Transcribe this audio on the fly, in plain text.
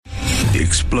the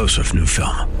explosive new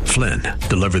film, Flynn,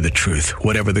 deliver the truth,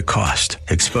 whatever the cost,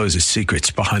 exposes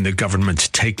secrets behind the government's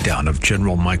takedown of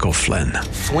General Michael Flynn.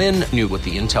 Flynn knew what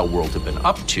the intel world had been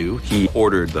up to. He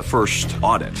ordered the first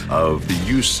audit of the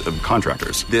use of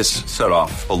contractors. This set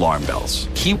off alarm bells.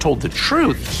 He told the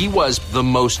truth. He was the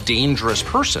most dangerous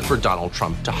person for Donald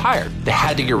Trump to hire. They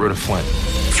had to get rid of Flynn.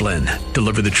 Flynn,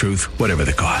 deliver the truth, whatever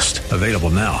the cost. Available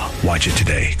now. Watch it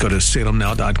today. Go to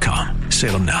salemnow.com.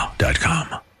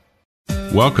 salemnow.com.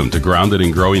 Welcome to Grounded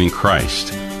and Growing in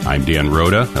Christ. I'm Dan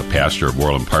Rhoda, a pastor of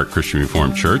Orland Park Christian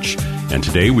Reformed Church, and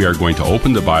today we are going to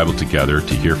open the Bible together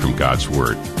to hear from God's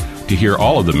Word. To hear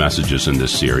all of the messages in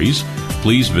this series,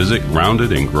 please visit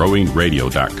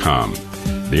groundedandgrowingradio.com.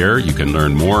 There you can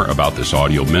learn more about this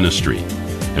audio ministry,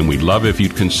 and we'd love if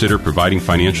you'd consider providing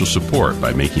financial support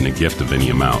by making a gift of any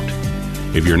amount.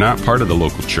 If you're not part of the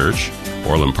local church,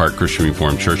 Orland Park Christian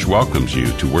Reformed Church welcomes you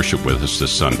to worship with us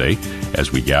this Sunday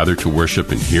as we gather to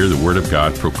worship and hear the Word of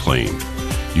God proclaimed.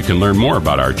 You can learn more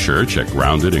about our church at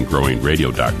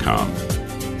groundedandgrowingradio.com.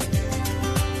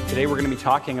 Today we're going to be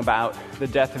talking about the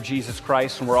death of Jesus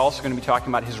Christ, and we're also going to be talking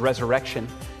about His resurrection.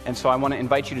 And so I want to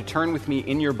invite you to turn with me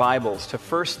in your Bibles to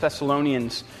 1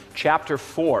 Thessalonians chapter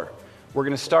 4. We're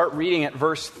going to start reading at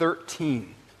verse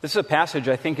 13. This is a passage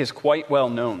I think is quite well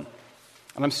known.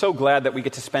 And I'm so glad that we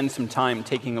get to spend some time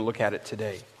taking a look at it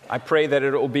today. I pray that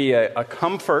it will be a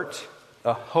comfort,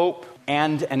 a hope,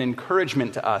 and an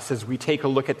encouragement to us as we take a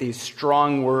look at these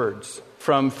strong words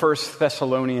from 1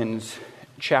 Thessalonians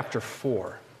chapter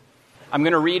 4. I'm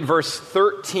going to read verse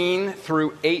 13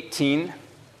 through 18.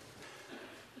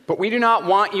 But we do not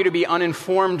want you to be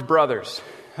uninformed, brothers,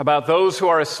 about those who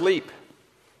are asleep,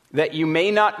 that you may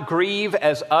not grieve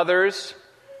as others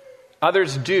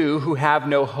do who have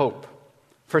no hope.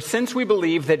 For since we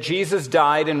believe that Jesus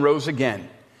died and rose again,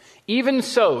 even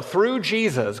so, through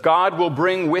Jesus, God will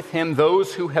bring with him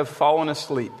those who have fallen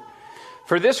asleep.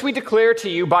 For this we declare to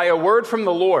you by a word from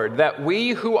the Lord, that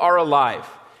we who are alive,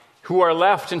 who are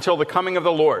left until the coming of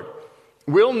the Lord,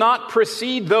 will not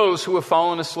precede those who have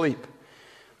fallen asleep.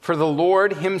 For the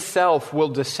Lord himself will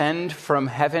descend from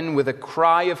heaven with a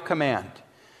cry of command,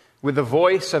 with the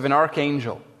voice of an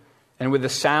archangel, and with the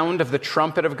sound of the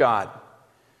trumpet of God.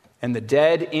 And the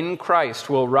dead in Christ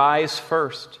will rise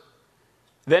first.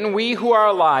 Then we who are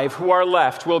alive, who are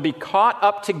left, will be caught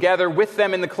up together with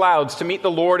them in the clouds to meet the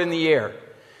Lord in the air.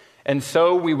 And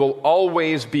so we will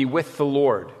always be with the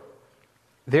Lord.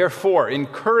 Therefore,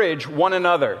 encourage one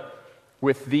another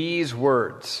with these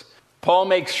words. Paul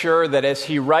makes sure that as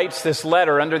he writes this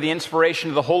letter under the inspiration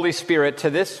of the Holy Spirit to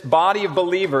this body of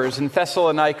believers in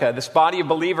Thessalonica, this body of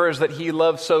believers that he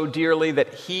loves so dearly,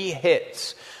 that he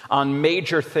hits on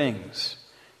major things.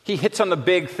 He hits on the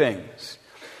big things.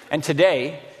 And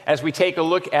today, as we take a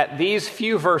look at these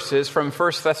few verses from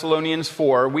 1 Thessalonians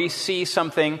 4, we see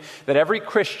something that every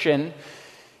Christian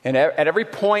and at every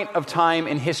point of time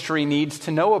in history needs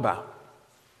to know about.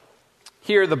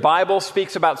 Here, the Bible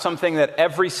speaks about something that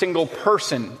every single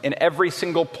person in every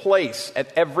single place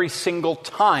at every single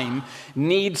time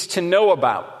needs to know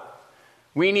about.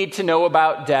 We need to know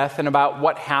about death and about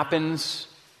what happens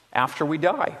after we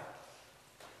die.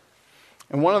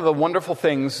 And one of the wonderful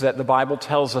things that the Bible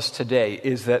tells us today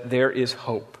is that there is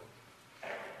hope.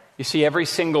 You see, every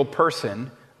single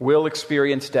person will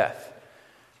experience death.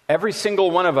 Every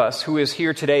single one of us who is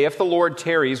here today, if the Lord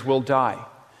tarries, will die.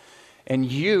 And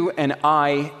you and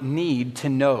I need to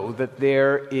know that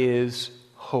there is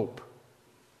hope.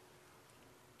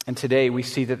 And today we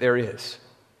see that there is.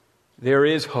 There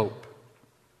is hope.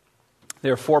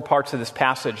 There are four parts of this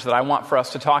passage that I want for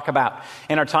us to talk about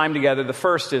in our time together. The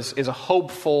first is a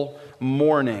hopeful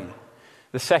mourning.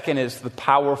 The second is the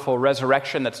powerful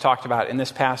resurrection that's talked about in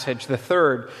this passage. The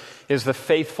third is the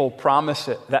faithful promise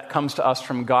that comes to us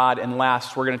from God. And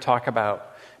last, we're going to talk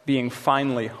about being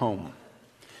finally home.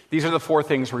 These are the four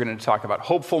things we're going to talk about: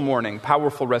 hopeful mourning,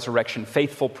 powerful resurrection,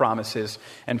 faithful promises,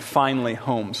 and finally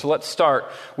home. So let's start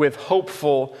with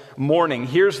hopeful mourning.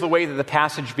 Here's the way that the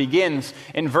passage begins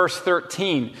in verse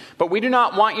 13. But we do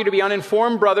not want you to be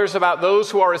uninformed, brothers, about those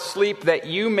who are asleep, that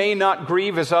you may not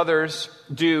grieve as others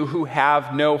do who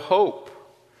have no hope.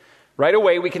 Right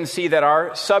away, we can see that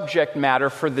our subject matter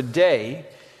for the day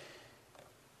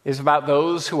is about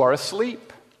those who are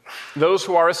asleep. Those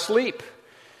who are asleep.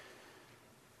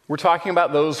 We're talking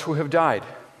about those who have died.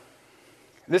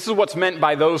 This is what's meant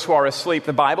by those who are asleep.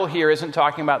 The Bible here isn't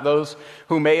talking about those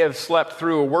who may have slept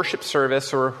through a worship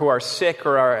service or who are sick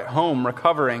or are at home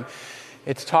recovering.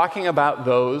 It's talking about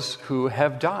those who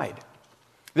have died.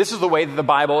 This is the way that the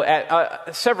Bible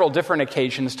at several different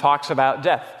occasions talks about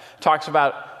death, talks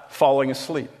about falling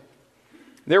asleep.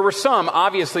 There were some,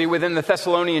 obviously, within the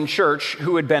Thessalonian church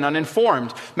who had been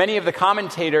uninformed. Many of the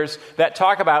commentators that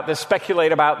talk about this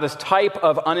speculate about this type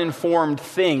of uninformed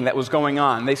thing that was going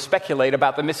on. They speculate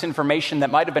about the misinformation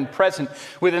that might have been present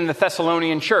within the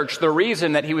Thessalonian church. The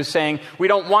reason that he was saying, we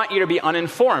don't want you to be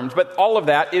uninformed. But all of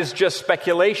that is just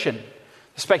speculation.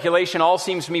 Speculation all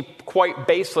seems to me quite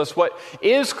baseless. What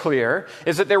is clear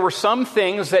is that there were some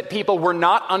things that people were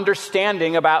not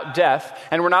understanding about death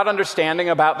and were not understanding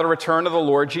about the return of the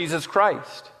Lord Jesus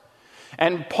Christ.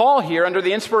 And Paul here, under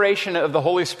the inspiration of the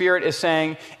Holy Spirit, is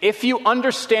saying, if you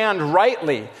understand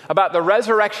rightly about the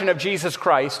resurrection of Jesus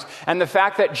Christ and the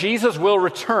fact that Jesus will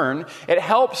return, it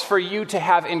helps for you to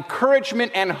have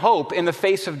encouragement and hope in the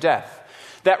face of death.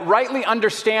 That rightly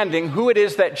understanding who it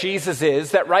is that Jesus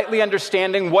is, that rightly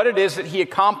understanding what it is that he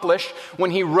accomplished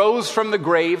when he rose from the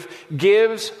grave,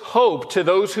 gives hope to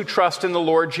those who trust in the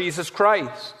Lord Jesus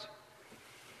Christ.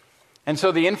 And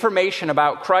so the information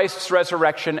about Christ's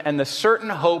resurrection and the certain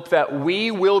hope that we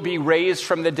will be raised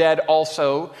from the dead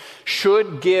also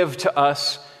should give to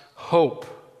us hope.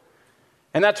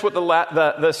 And that's what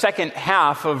the second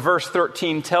half of verse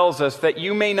 13 tells us, that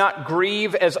you may not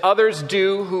grieve as others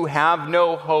do who have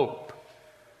no hope.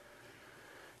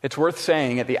 It's worth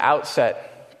saying at the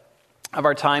outset of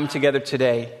our time together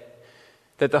today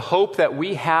that the hope that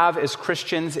we have as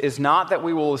Christians is not that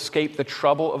we will escape the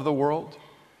trouble of the world.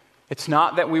 It's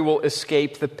not that we will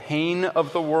escape the pain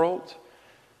of the world.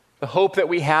 The hope that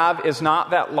we have is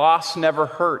not that loss never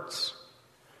hurts.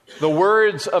 The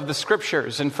words of the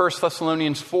Scriptures in 1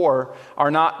 Thessalonians 4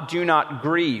 are not, do not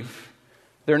grieve.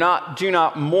 They're not, do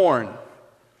not mourn.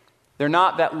 They're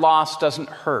not that loss doesn't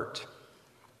hurt.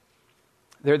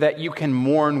 They're that you can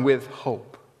mourn with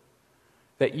hope.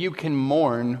 That you can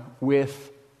mourn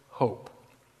with hope.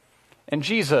 And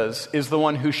Jesus is the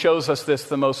one who shows us this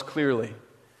the most clearly.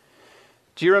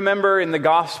 Do you remember in the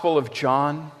Gospel of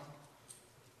John?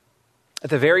 At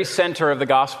the very center of the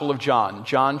Gospel of John,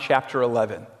 John chapter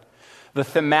 11, the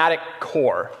thematic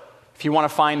core. If you want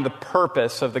to find the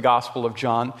purpose of the Gospel of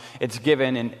John, it's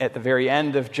given at the very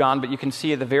end of John, but you can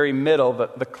see at the very middle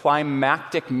that the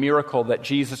climactic miracle that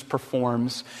Jesus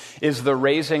performs is the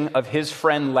raising of his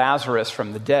friend Lazarus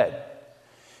from the dead.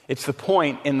 It's the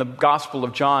point in the Gospel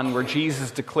of John where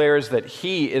Jesus declares that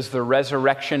he is the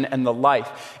resurrection and the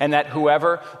life, and that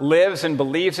whoever lives and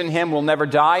believes in him will never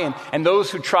die, and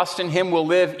those who trust in him will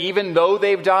live even though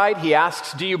they've died. He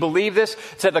asks, do you believe this?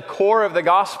 It's at the core of the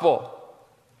gospel.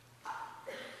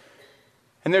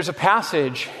 And there's a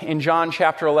passage in John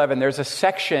chapter 11, there's a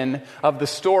section of the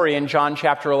story in John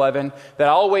chapter 11 that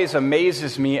always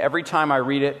amazes me every time I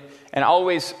read it, and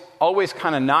always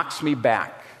kind of knocks me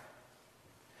back.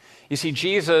 You see,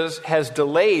 Jesus has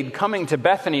delayed coming to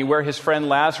Bethany where his friend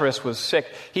Lazarus was sick.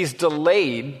 He's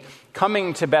delayed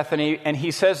coming to Bethany, and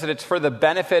he says that it's for the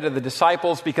benefit of the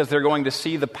disciples because they're going to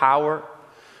see the power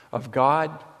of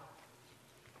God.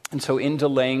 And so in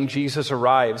delaying, Jesus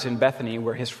arrives in Bethany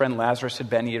where his friend Lazarus had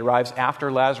been. He arrives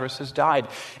after Lazarus has died.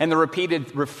 And the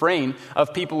repeated refrain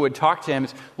of people who would talk to him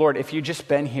is, Lord, if you'd just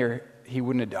been here, he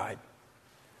wouldn't have died.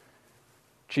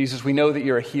 Jesus, we know that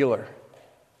you're a healer.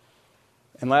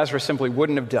 And Lazarus simply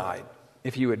wouldn't have died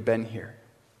if you had been here.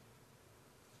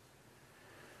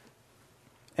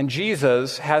 And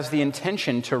Jesus has the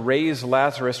intention to raise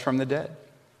Lazarus from the dead.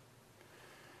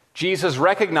 Jesus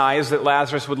recognized that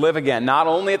Lazarus would live again, not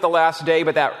only at the last day,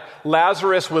 but that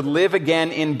Lazarus would live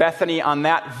again in Bethany on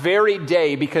that very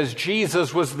day because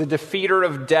Jesus was the defeater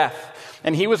of death.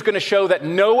 And he was going to show that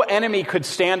no enemy could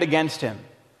stand against him.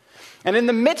 And in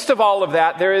the midst of all of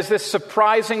that, there is this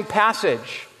surprising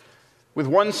passage with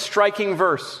one striking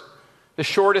verse, the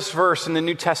shortest verse in the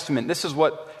New Testament. This is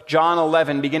what John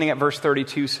 11, beginning at verse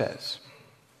 32 says.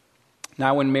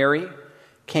 Now when Mary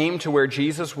came to where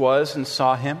Jesus was and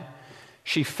saw him,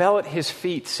 she fell at his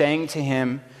feet, saying to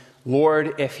him,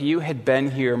 Lord, if you had been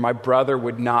here, my brother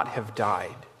would not have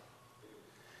died.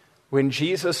 When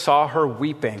Jesus saw her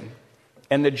weeping,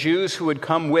 and the Jews who had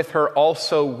come with her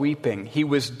also weeping, he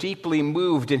was deeply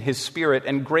moved in his spirit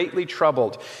and greatly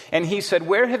troubled. And he said,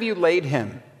 where have you laid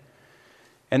him?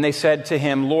 And they said to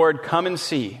him, Lord, come and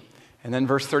see. And then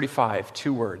verse 35,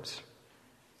 2 words.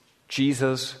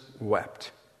 Jesus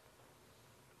wept.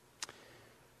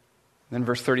 Then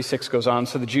verse 36 goes on.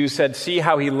 So the Jews said, see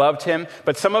how he loved him.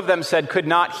 But some of them said, could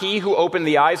not he who opened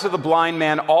the eyes of the blind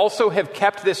man also have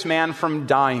kept this man from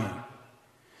dying?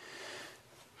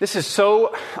 This is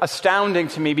so astounding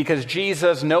to me because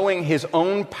Jesus, knowing his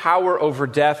own power over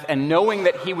death and knowing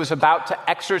that he was about to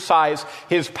exercise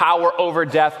his power over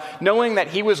death, knowing that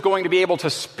he was going to be able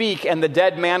to speak and the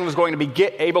dead man was going to be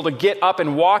able to get up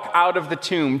and walk out of the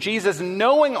tomb, Jesus,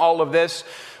 knowing all of this,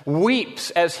 weeps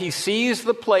as he sees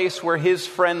the place where his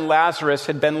friend Lazarus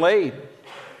had been laid.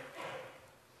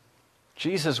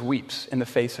 Jesus weeps in the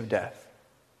face of death.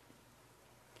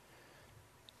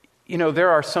 You know, there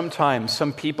are sometimes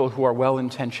some people who are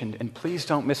well-intentioned, and please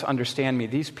don't misunderstand me.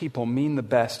 These people mean the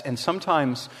best. And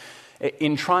sometimes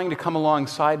in trying to come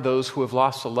alongside those who have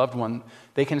lost a loved one,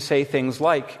 they can say things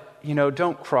like, you know,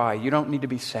 don't cry. You don't need to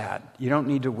be sad. You don't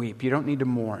need to weep. You don't need to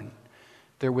mourn.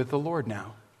 They're with the Lord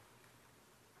now.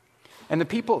 And the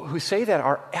people who say that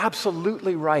are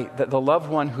absolutely right, that the loved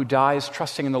one who dies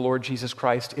trusting in the Lord Jesus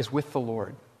Christ is with the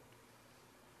Lord.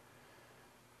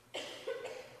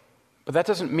 But that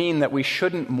doesn't mean that we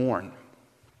shouldn't mourn.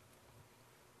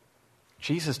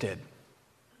 Jesus did.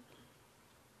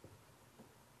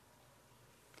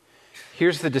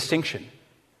 Here's the distinction.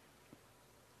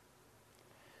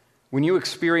 When you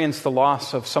experience the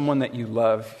loss of someone that you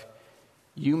love,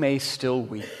 you may still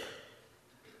weep.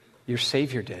 Your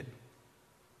Savior did.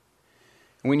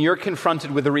 When you're confronted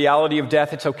with the reality of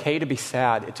death, it's okay to be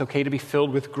sad. It's okay to be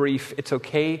filled with grief. It's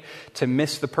okay to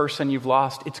miss the person you've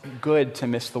lost. It's good to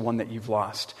miss the one that you've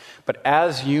lost. But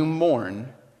as you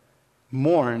mourn,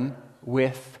 mourn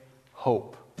with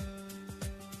hope.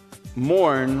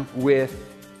 Mourn with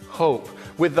hope.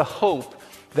 With the hope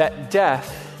that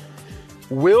death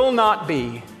will not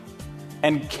be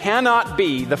and cannot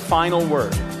be the final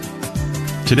word.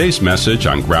 Today's message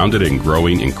on Grounded and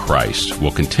Growing in Christ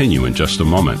will continue in just a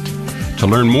moment. To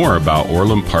learn more about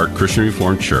Orland Park Christian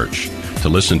Reformed Church, to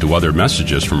listen to other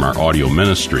messages from our audio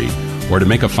ministry, or to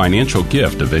make a financial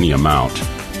gift of any amount,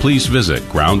 please visit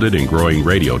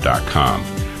groundedandgrowingradio.com.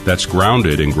 That's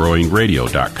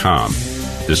groundedandgrowingradio.com.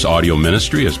 This audio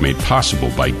ministry is made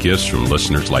possible by gifts from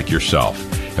listeners like yourself,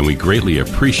 and we greatly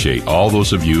appreciate all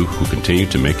those of you who continue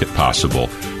to make it possible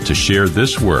to share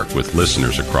this work with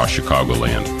listeners across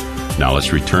Chicagoland. Now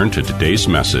let's return to today's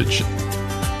message.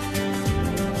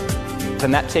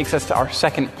 And that takes us to our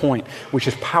second point, which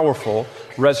is powerful: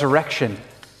 resurrection.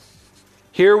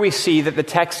 Here we see that the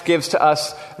text gives to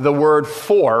us the word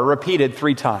 "for" repeated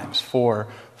 3 times. For,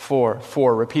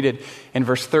 repeated in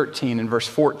verse 13, in verse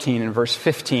 14, in verse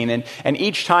 15. And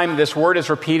each time this word is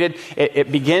repeated,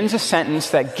 it begins a sentence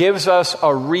that gives us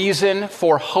a reason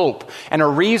for hope and a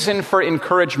reason for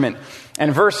encouragement.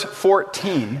 And verse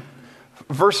 14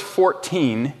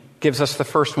 gives us the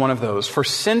first one of those. For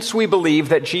since we believe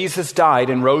that Jesus died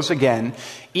and rose again,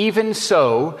 even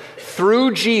so,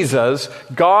 through Jesus,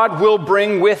 God will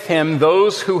bring with him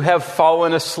those who have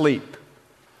fallen asleep.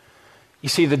 You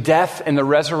see, the death and the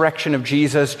resurrection of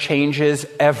Jesus changes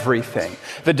everything.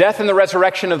 The death and the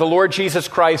resurrection of the Lord Jesus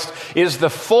Christ is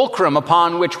the fulcrum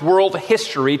upon which world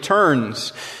history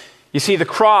turns. You see, the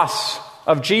cross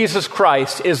of Jesus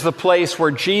Christ is the place where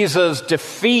Jesus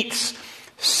defeats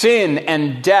sin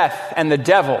and death and the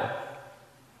devil.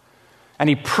 And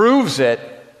he proves it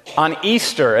on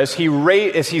Easter as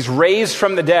he's raised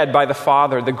from the dead by the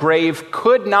Father. The grave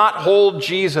could not hold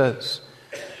Jesus.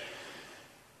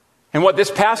 And what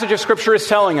this passage of Scripture is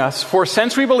telling us, for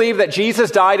since we believe that Jesus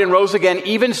died and rose again,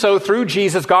 even so through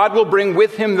Jesus, God will bring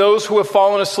with him those who have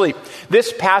fallen asleep.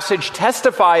 This passage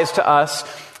testifies to us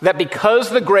that because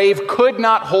the grave could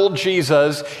not hold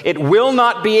Jesus, it will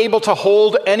not be able to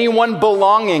hold anyone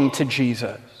belonging to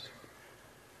Jesus.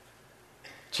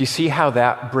 Do you see how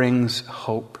that brings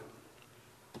hope?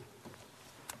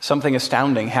 Something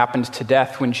astounding happened to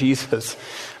death when Jesus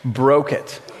broke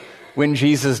it, when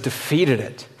Jesus defeated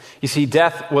it. You see,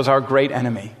 death was our great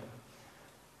enemy,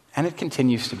 and it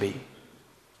continues to be.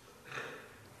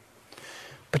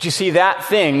 But you see, that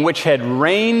thing which had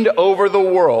reigned over the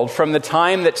world from the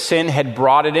time that sin had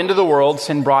brought it into the world,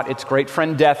 sin brought its great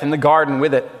friend death in the garden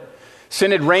with it.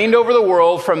 Sin had reigned over the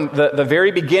world from the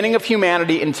very beginning of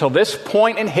humanity until this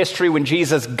point in history when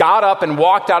Jesus got up and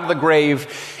walked out of the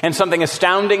grave, and something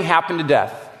astounding happened to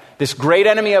death. This great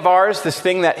enemy of ours, this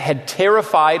thing that had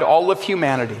terrified all of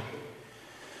humanity,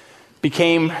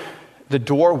 became the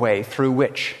doorway through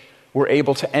which we're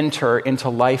able to enter into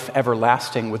life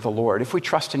everlasting with the Lord if we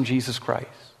trust in Jesus Christ.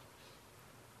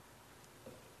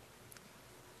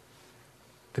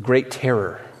 The great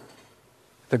terror,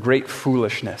 the great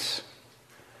foolishness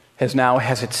has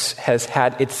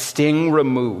had its sting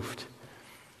removed,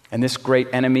 and this great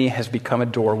enemy has become a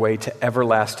doorway to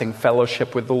everlasting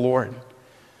fellowship with the Lord.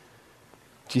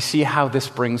 Do you see how this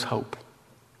brings hope?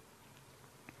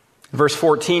 Verse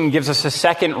 14 gives us a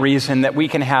second reason that we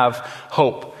can have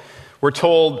hope. We're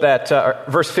told that,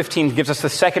 verse 15 gives us the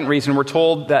second reason. We're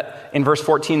told that in verse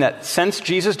 14 that since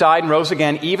Jesus died and rose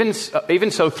again, even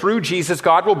so through Jesus,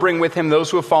 God will bring with him those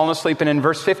who have fallen asleep. And in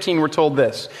verse 15, we're told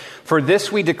this: for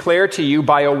this we declare to you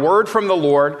by a word from the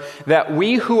Lord, that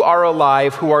we who are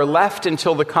alive, who are left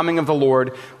until the coming of the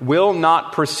Lord, will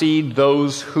not precede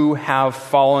those who have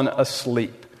fallen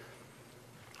asleep.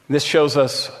 This shows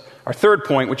us our third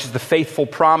point, which is the faithful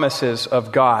promises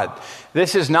of God.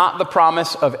 This is not the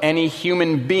promise of any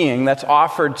human being that's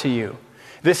offered to you.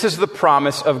 This is the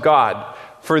promise of God.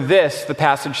 For this, the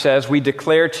passage says, we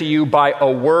declare to you by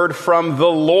a word from the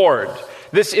Lord.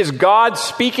 This is God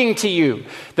speaking to you,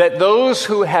 that those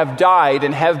who have died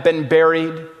and have been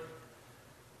buried,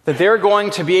 that they're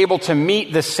going to be able to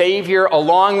meet the Savior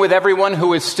along with everyone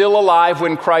who is still alive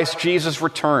when Christ Jesus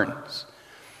returns.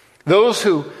 Those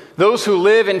who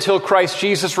live until Christ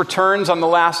Jesus returns on the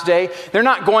last day, they're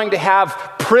not going to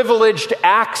have privileged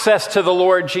access to the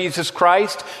Lord Jesus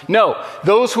Christ. No,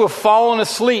 those who have fallen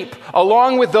asleep,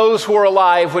 along with those who are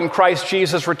alive when Christ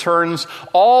Jesus returns,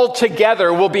 all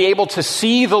together will be able to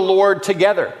see the Lord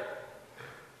together.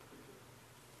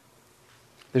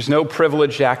 There's no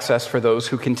privileged access for those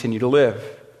who continue to live.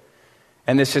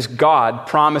 And this is God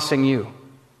promising you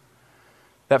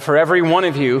that for every one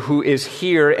of you who is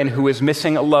here and who is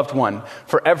missing a loved one,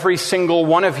 for every single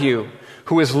one of you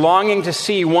who is longing to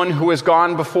see one who has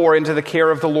gone before into the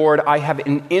care of the Lord, I have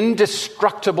an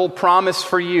indestructible promise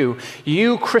for you.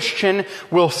 You, Christian,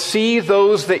 will see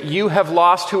those that you have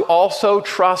lost who also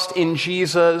trust in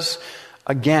Jesus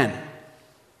again.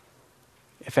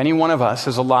 If any one of us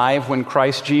is alive when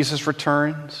Christ Jesus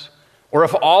returns, or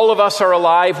if all of us are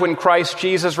alive when Christ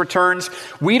Jesus returns,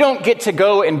 we don't get to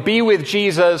go and be with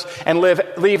Jesus and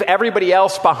leave everybody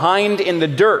else behind in the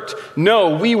dirt.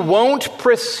 No, we won't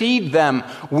precede them.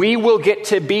 We will get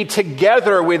to be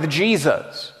together with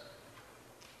Jesus.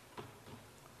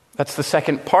 That's the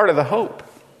second part of the hope.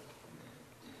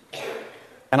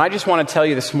 And I just want to tell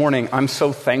you this morning, I'm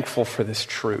so thankful for this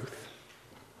truth.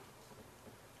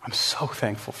 I'm so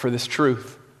thankful for this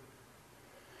truth.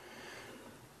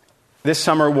 This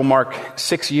summer will mark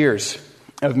 6 years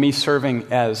of me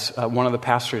serving as one of the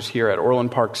pastors here at Orland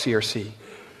Park CRC.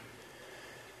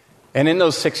 And in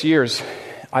those 6 years,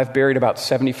 I've buried about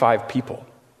 75 people.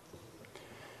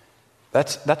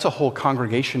 That's a whole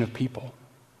congregation of people.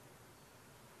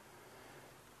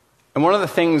 And one of the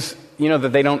things,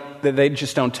 that they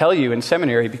just don't tell you in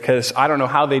seminary, because I don't know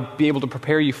how they'd be able to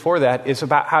prepare you for that, is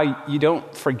about how you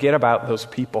don't forget about those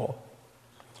people.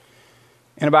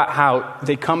 And about how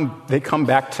they come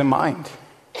back to mind.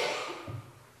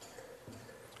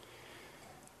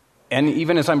 And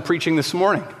even as I'm preaching this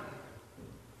morning,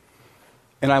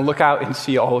 and I look out and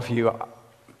see all of you,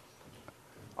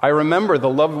 I remember the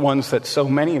loved ones that so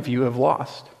many of you have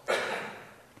lost.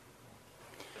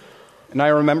 And I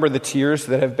remember the tears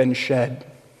that have been shed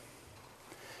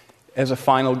as a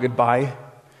final goodbye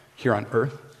here on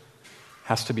earth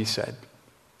has to be said.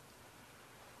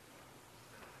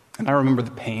 And I remember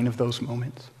the pain of those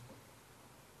moments.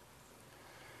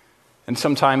 And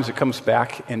sometimes it comes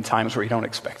back in times where you don't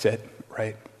expect it,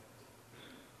 right?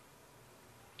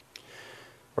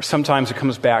 Or sometimes it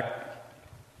comes back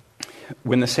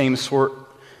when the same sort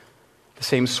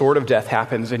of death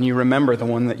happens, and you remember the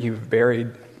one that you've buried.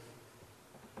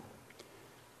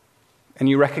 And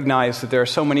you recognize that there are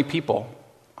so many people.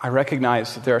 I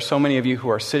recognize that there are so many of you who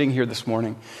are sitting here this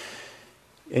morning,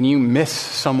 and you miss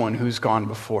someone who's gone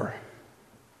before,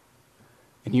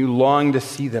 and you long to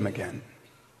see them again.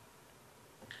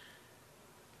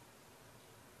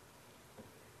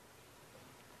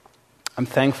 I'm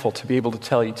thankful to be able to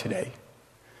tell you today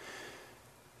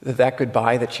that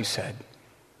goodbye that you said,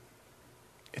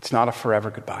 it's not a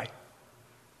forever goodbye.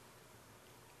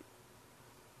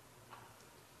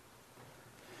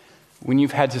 When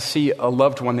you've had to see a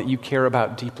loved one that you care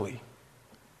about deeply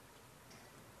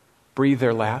breathe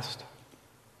their last,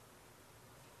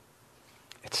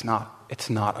 it's not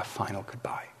a final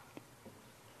goodbye.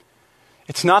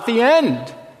 It's not the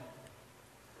end.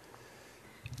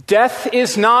 Death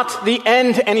is not the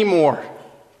end anymore,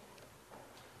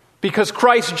 because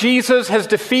Christ Jesus has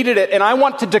defeated it. And I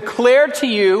want to declare to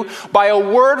you by a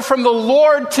word from the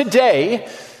Lord today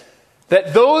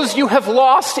that those you have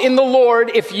lost in the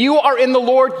Lord, if you are in the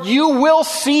Lord, you will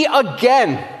see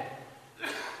again.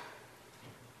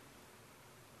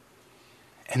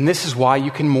 And this is why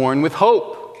you can mourn with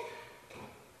hope.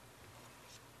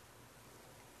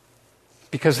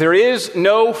 Because there is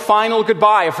no final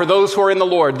goodbye for those who are in the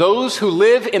Lord. Those who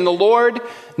live in the Lord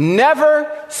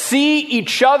never see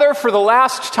each other for the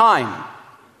last time.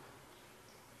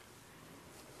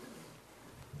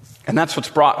 And that's what's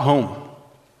brought home.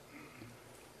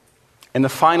 And the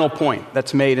final point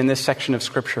that's made in this section of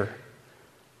Scripture,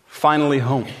 finally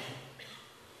home.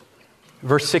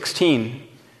 Verse 16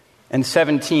 and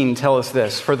 17 tell us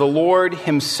this: "For the Lord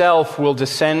himself will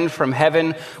descend from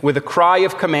heaven with a cry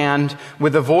of command,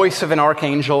 with the voice of an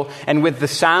archangel, and with the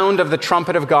sound of the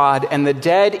trumpet of God, and the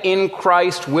dead in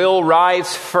Christ will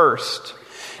rise first.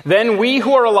 Then we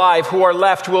who are alive, who are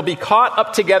left, will be caught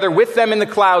up together with them in the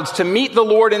clouds to meet the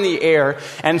Lord in the air,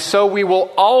 and so we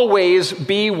will always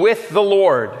be with the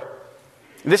Lord."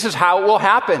 This is how it will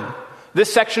happen.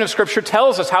 This section of Scripture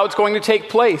tells us how it's going to take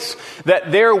place,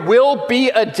 that there will be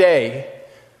a day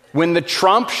when the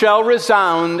trump shall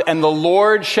resound and the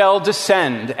Lord shall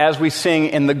descend, as we sing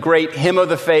in the great hymn of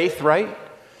the faith, right?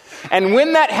 And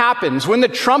when that happens, when the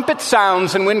trumpet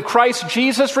sounds and when Christ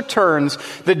Jesus returns,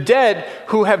 the dead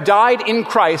who have died in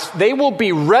Christ, they will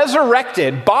be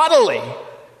resurrected bodily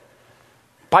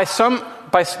by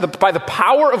the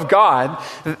power of God.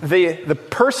 The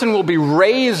person will be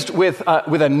raised with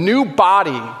a new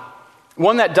body,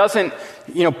 one that doesn't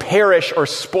perish or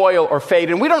spoil or fade.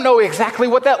 And we don't know exactly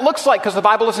what that looks like because the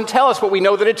Bible doesn't tell us, but we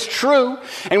know that it's true.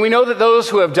 And we know that those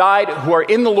who have died, who are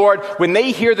in the Lord, when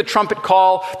they hear the trumpet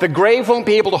call, the grave won't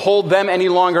be able to hold them any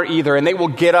longer either. And they will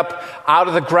get up out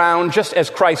of the ground just as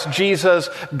Christ Jesus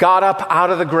got up out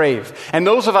of the grave. And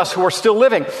those of us who are still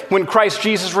living, when Christ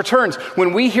Jesus returns,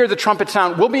 when we hear the trumpet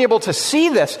sound, we'll be able to see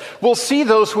this. We'll see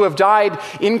those who have died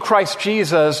in Christ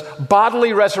Jesus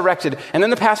bodily resurrected. And then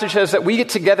the passage says that we get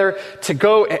together to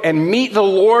go and meet the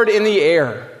Lord in the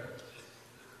air.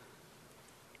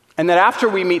 And that after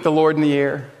we meet the Lord in the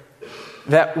air,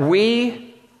 that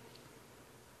we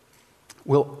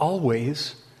will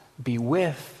always be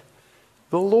with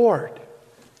the Lord.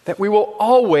 That we will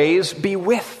always be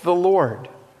with the Lord.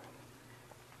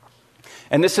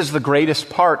 And this is the greatest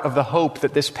part of the hope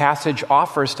that this passage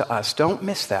offers to us. Don't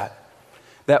miss that.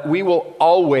 That we will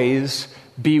always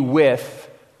be with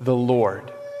the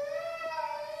Lord.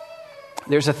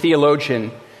 There's a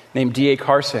theologian named D.A.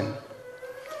 Carson,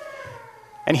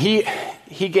 and he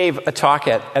gave a talk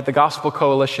at the Gospel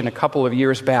Coalition a couple of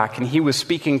years back, and he was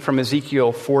speaking from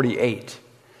Ezekiel 48.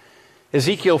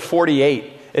 Ezekiel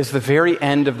 48 is the very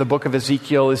end of the book of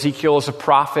Ezekiel. Ezekiel is a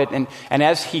prophet, and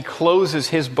as he closes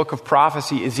his book of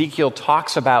prophecy, Ezekiel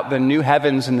talks about the new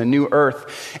heavens and the new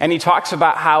earth. And he talks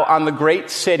about how on the great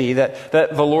city that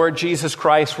the Lord Jesus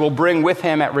Christ will bring with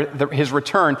him at his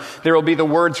return, there will be the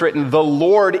words written, "The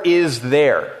Lord is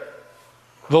there."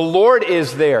 The Lord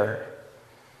is there.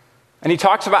 And he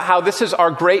talks about how this is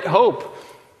our great hope.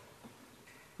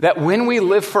 That when we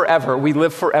live forever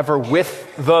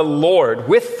with the Lord,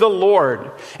 with the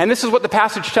Lord. And this is what the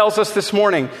passage tells us this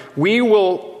morning. We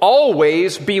will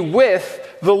always be with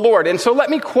the Lord. And so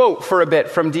let me quote for a bit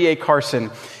from D.A.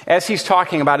 Carson as he's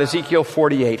talking about Ezekiel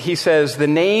 48. He says, "The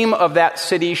name of that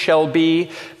city shall be,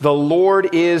 the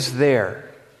Lord is there."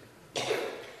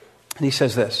 And he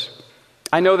says this: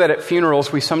 "I know that at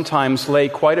funerals we sometimes lay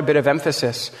quite a bit of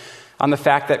emphasis on the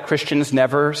fact that Christians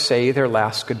never say their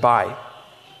last goodbye.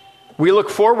 We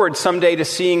look forward someday to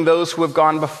seeing those who have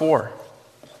gone before."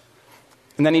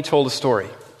 And then he told a story.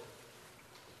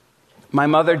 "My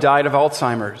mother died of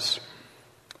Alzheimer's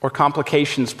or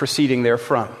complications proceeding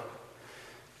therefrom.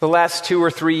 The last 2 or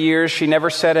 3 years, she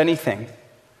never said anything.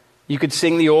 You could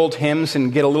sing the old hymns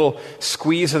and get a little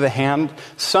squeeze of the hand.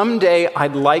 Someday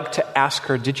I'd like to ask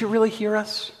her, 'Did you really hear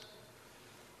us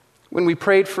when we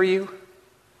prayed for you?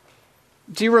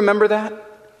 Do you remember that?'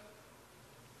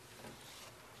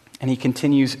 And he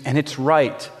continues, and it's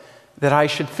right that I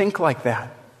should think like that.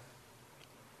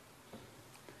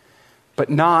 But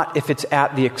not if it's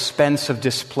at the expense of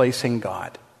displacing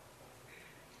God.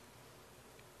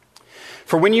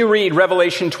 For when you read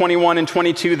Revelation 21 and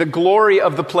 22, the glory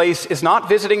of the place is not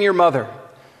visiting your mother.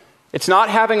 It's not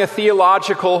having a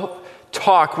theological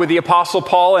talk with the Apostle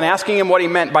Paul and asking him what he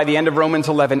meant by the end of Romans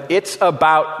 11. It's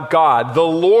about God. The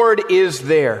Lord is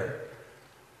there.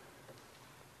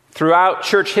 Throughout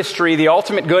church history, the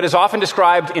ultimate good is often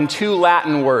described in 2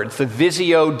 Latin words, the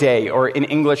Visio Dei, or in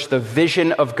English, the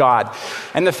vision of God.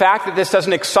 And the fact that this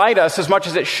doesn't excite us as much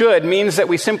as it should means that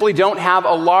we simply don't have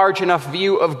a large enough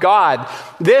view of God.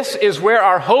 This is where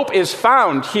our hope is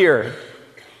found here.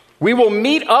 We will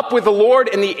meet up with the Lord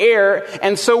in the air,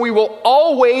 and so we will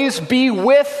always be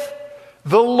with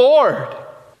the Lord.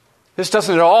 This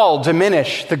doesn't at all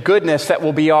diminish the goodness that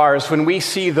will be ours when we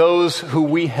see those who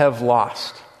we have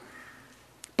lost.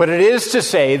 But it is to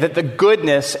say that the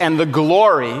goodness and the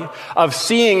glory of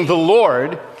seeing the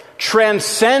Lord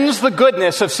transcends the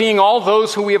goodness of seeing all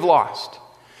those who we have lost.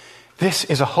 This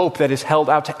is a hope that is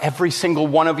held out to every single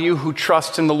one of you who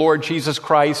trusts in the Lord Jesus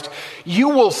Christ. You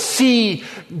will see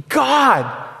God.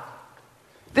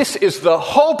 This is the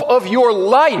hope of your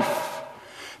life,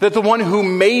 that the one who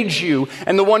made you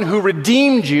and the one who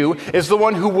redeemed you is the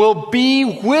one who will be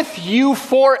with you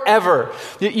forever.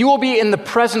 That you will be in the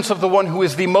presence of the one who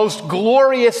is the most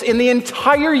glorious in the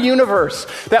entire universe.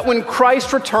 That when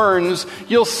Christ returns,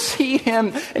 you'll see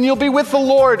him and you'll be with the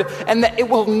Lord, and that it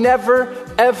will never,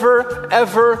 ever,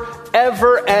 ever,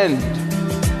 ever end.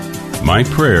 My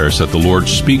prayer is that the Lord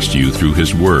speaks to you through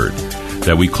his word,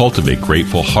 that we cultivate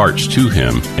grateful hearts to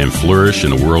him and flourish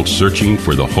in a world searching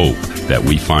for the hope that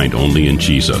we find only in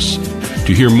Jesus.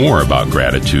 To hear more about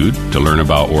gratitude, to learn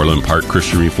about Orland Park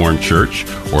Christian Reformed Church,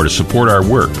 or to support our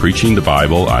work preaching the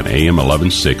Bible on AM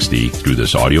 1160 through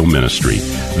this audio ministry,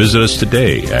 visit us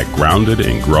today at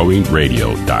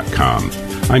groundedandgrowingradio.com.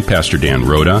 I'm Pastor Dan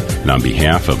Rhoda, and on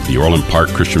behalf of the Orland Park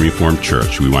Christian Reformed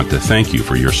Church, we want to thank you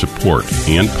for your support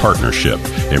and partnership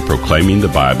in proclaiming the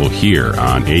Bible here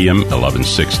on AM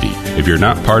 1160. If you're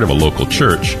not part of a local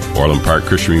church, Orland Park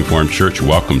Christian Reformed Church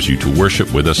welcomes you to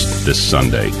worship with us this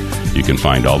Sunday. You can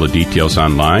find all the details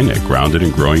online at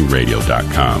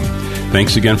groundedandgrowingradio.com.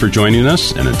 Thanks again for joining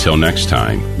us, and until next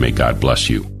time, may God bless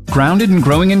you. Grounded and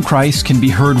Growing in Christ can be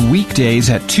heard weekdays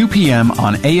at 2 p.m.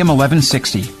 on AM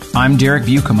 1160. I'm Derek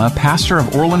Buikema, pastor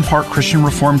of Orland Park Christian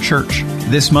Reformed Church.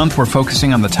 This month we're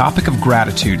focusing on the topic of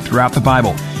gratitude throughout the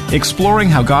Bible, exploring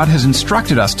how God has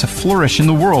instructed us to flourish in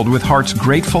the world with hearts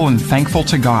grateful and thankful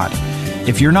to God.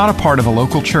 If you're not a part of a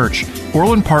local church,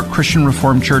 Orland Park Christian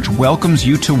Reformed Church welcomes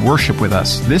you to worship with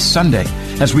us this Sunday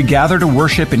as we gather to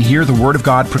worship and hear the Word of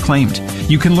God proclaimed.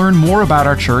 You can learn more about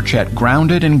our church at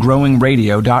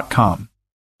groundedandgrowingradio.com.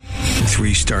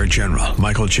 3-star General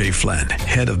Michael J. Flynn,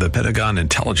 head of the Pentagon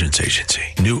Intelligence Agency,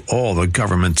 knew all the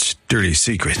government's dirty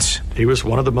secrets. He was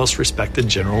one of the most respected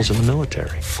generals in the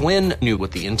military. Flynn knew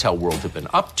what the intel world had been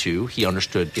up to. He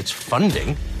understood its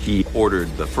funding. He ordered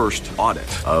the first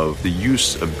audit of the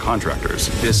use of contractors.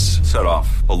 This set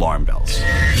off alarm bells.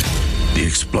 The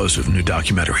explosive new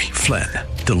documentary, Flynn,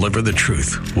 Deliver the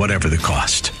Truth, Whatever the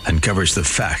Cost, uncovers the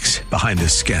facts behind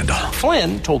this scandal.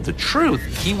 Flynn told the truth.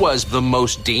 He was the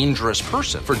most dangerous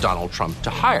person for Donald Trump to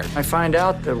hire. I find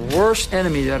out the worst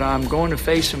enemy that I'm going to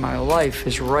face in my life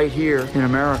is right here in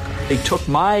America. They took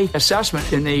my assessment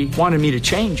and they wanted me to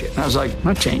change it. And I was like, I'm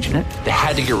not changing it. They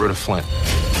had to get rid of Flynn.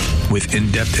 With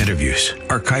in-depth interviews,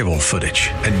 archival footage,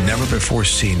 and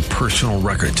never-before-seen personal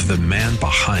records of the man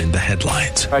behind the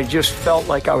headlines. I just felt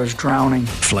like I was drowning.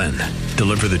 Flynn,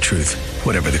 Deliver the Truth,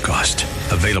 Whatever the Cost.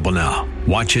 Available now.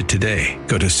 Watch it today.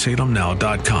 Go to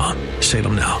salemnow.com.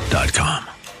 salemnow.com.